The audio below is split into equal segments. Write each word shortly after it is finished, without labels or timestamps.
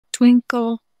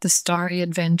Twinkle, the Starry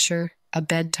Adventure, a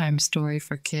bedtime story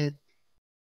for kids.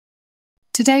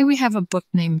 Today we have a book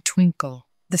named Twinkle,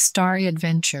 the Starry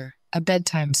Adventure, a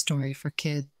bedtime story for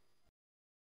kids.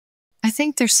 I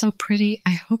think they're so pretty.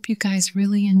 I hope you guys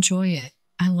really enjoy it.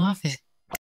 I love it.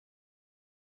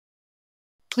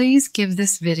 Please give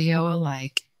this video a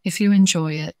like if you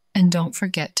enjoy it, and don't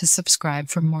forget to subscribe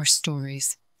for more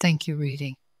stories. Thank you,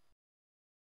 reading.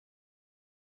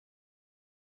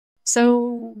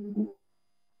 So,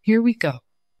 here we go.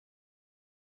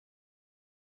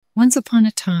 Once upon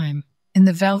a time, in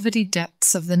the velvety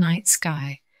depths of the night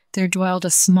sky, there dwelled a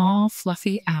small,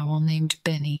 fluffy owl named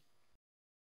Benny.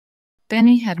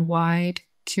 Benny had wide,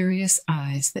 curious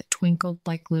eyes that twinkled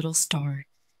like little stars.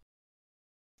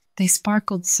 They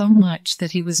sparkled so much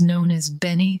that he was known as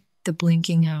Benny the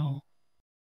Blinking Owl.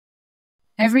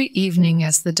 Every evening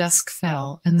as the dusk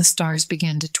fell and the stars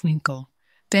began to twinkle,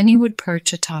 Benny would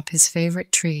perch atop his favorite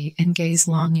tree and gaze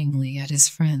longingly at his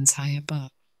friends high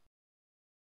above.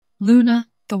 Luna,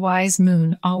 the wise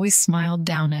moon, always smiled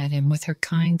down at him with her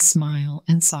kind smile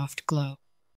and soft glow.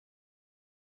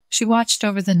 She watched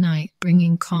over the night,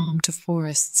 bringing calm to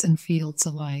forests and fields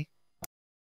alike.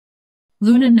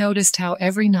 Luna noticed how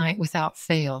every night, without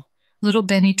fail, little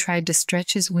Benny tried to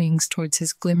stretch his wings towards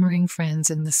his glimmering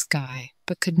friends in the sky,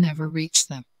 but could never reach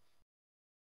them.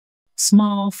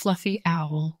 Small, fluffy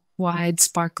owl, wide,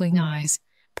 sparkling eyes,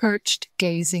 perched,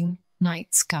 gazing,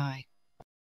 night sky.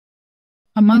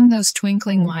 Among those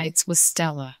twinkling lights was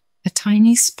Stella, a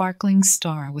tiny, sparkling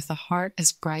star with a heart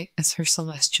as bright as her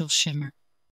celestial shimmer.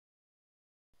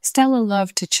 Stella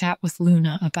loved to chat with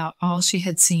Luna about all she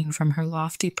had seen from her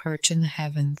lofty perch in the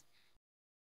heavens.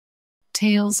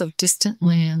 Tales of distant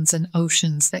lands and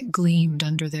oceans that gleamed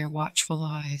under their watchful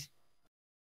eyes.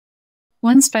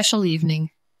 One special evening,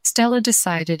 Stella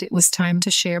decided it was time to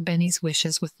share Benny's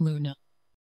wishes with Luna.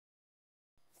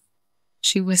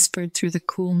 She whispered through the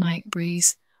cool night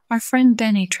breeze, "Our friend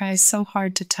Benny tries so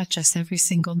hard to touch us every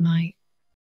single night.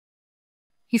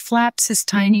 He flaps his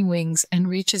tiny wings and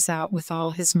reaches out with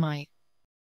all his might.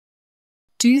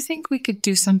 Do you think we could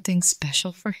do something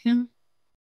special for him?"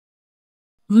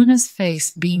 Luna's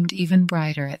face beamed even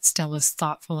brighter at Stella's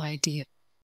thoughtful idea.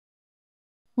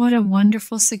 "What a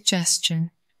wonderful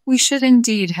suggestion. We should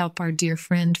indeed help our dear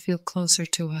friend feel closer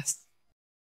to us."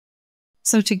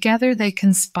 So together they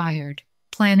conspired,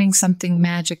 planning something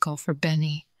magical for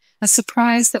Benny, a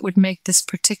surprise that would make this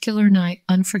particular night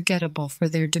unforgettable for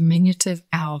their diminutive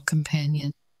owl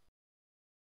companion.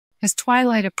 As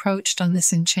twilight approached on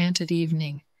this enchanted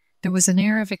evening, there was an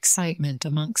air of excitement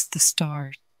amongst the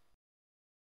stars.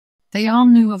 They all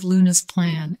knew of Luna's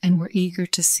plan and were eager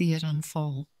to see it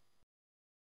unfold.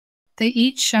 They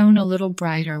each shone a little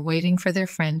brighter, waiting for their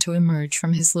friend to emerge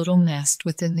from his little nest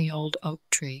within the old oak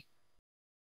tree.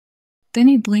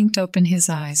 Benny blinked open his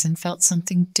eyes and felt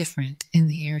something different in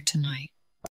the air tonight.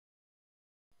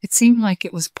 It seemed like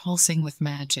it was pulsing with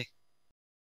magic.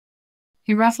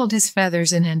 He ruffled his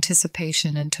feathers in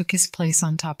anticipation and took his place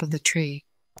on top of the tree.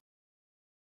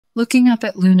 Looking up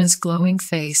at Luna's glowing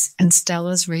face and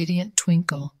Stella's radiant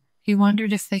twinkle, he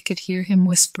wondered if they could hear him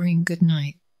whispering good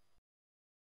night.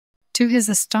 To his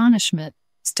astonishment,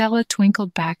 Stella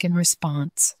twinkled back in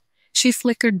response. She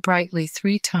flickered brightly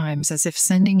 3 times as if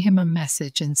sending him a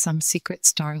message in some secret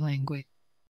star language.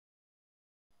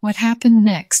 What happened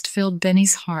next filled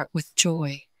Benny's heart with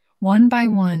joy. One by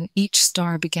one, each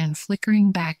star began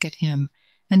flickering back at him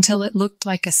until it looked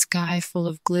like a sky full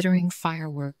of glittering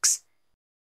fireworks.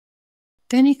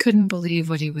 Benny couldn't believe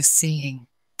what he was seeing.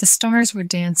 The stars were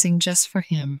dancing just for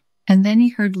him, and then he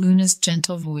heard Luna's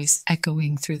gentle voice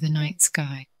echoing through the night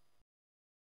sky.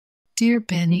 "Dear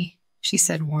Benny," she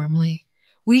said warmly,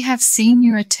 "we have seen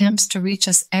your attempts to reach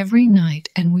us every night,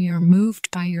 and we are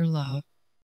moved by your love.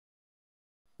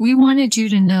 We wanted you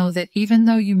to know that even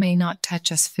though you may not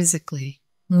touch us physically,"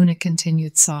 Luna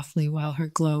continued softly while her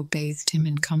glow bathed him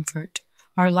in comfort,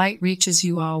 "our light reaches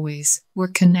you always. We're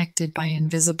connected by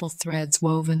invisible threads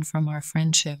woven from our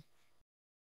friendship."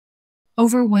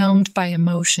 Overwhelmed by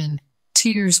emotion,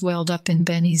 tears welled up in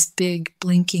Benny's big,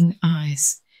 blinking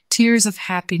eyes. Tears of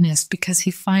happiness because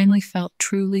he finally felt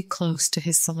truly close to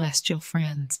his celestial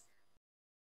friends.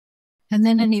 And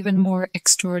then an even more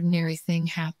extraordinary thing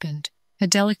happened. A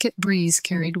delicate breeze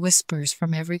carried whispers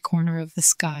from every corner of the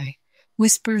sky,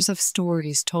 whispers of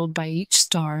stories told by each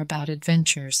star about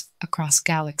adventures across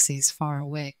galaxies far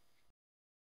away.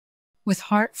 With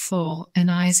heart full and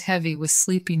eyes heavy with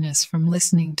sleepiness from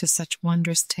listening to such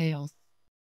wondrous tales,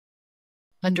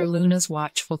 under Luna's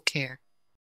watchful care,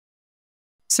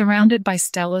 surrounded by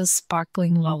Stella's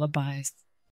sparkling lullabies,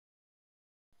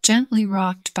 Gently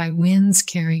rocked by winds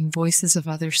carrying voices of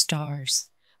other stars,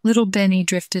 little Benny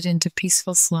drifted into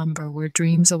peaceful slumber where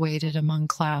dreams awaited among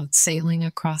clouds sailing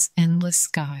across endless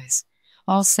skies,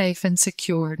 all safe and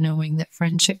secure knowing that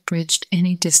friendship bridged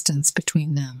any distance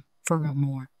between them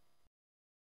forevermore.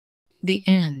 The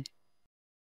end.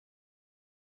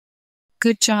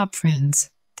 Good job, friends.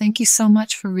 Thank you so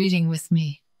much for reading with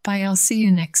me. Bye, I'll see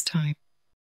you next time.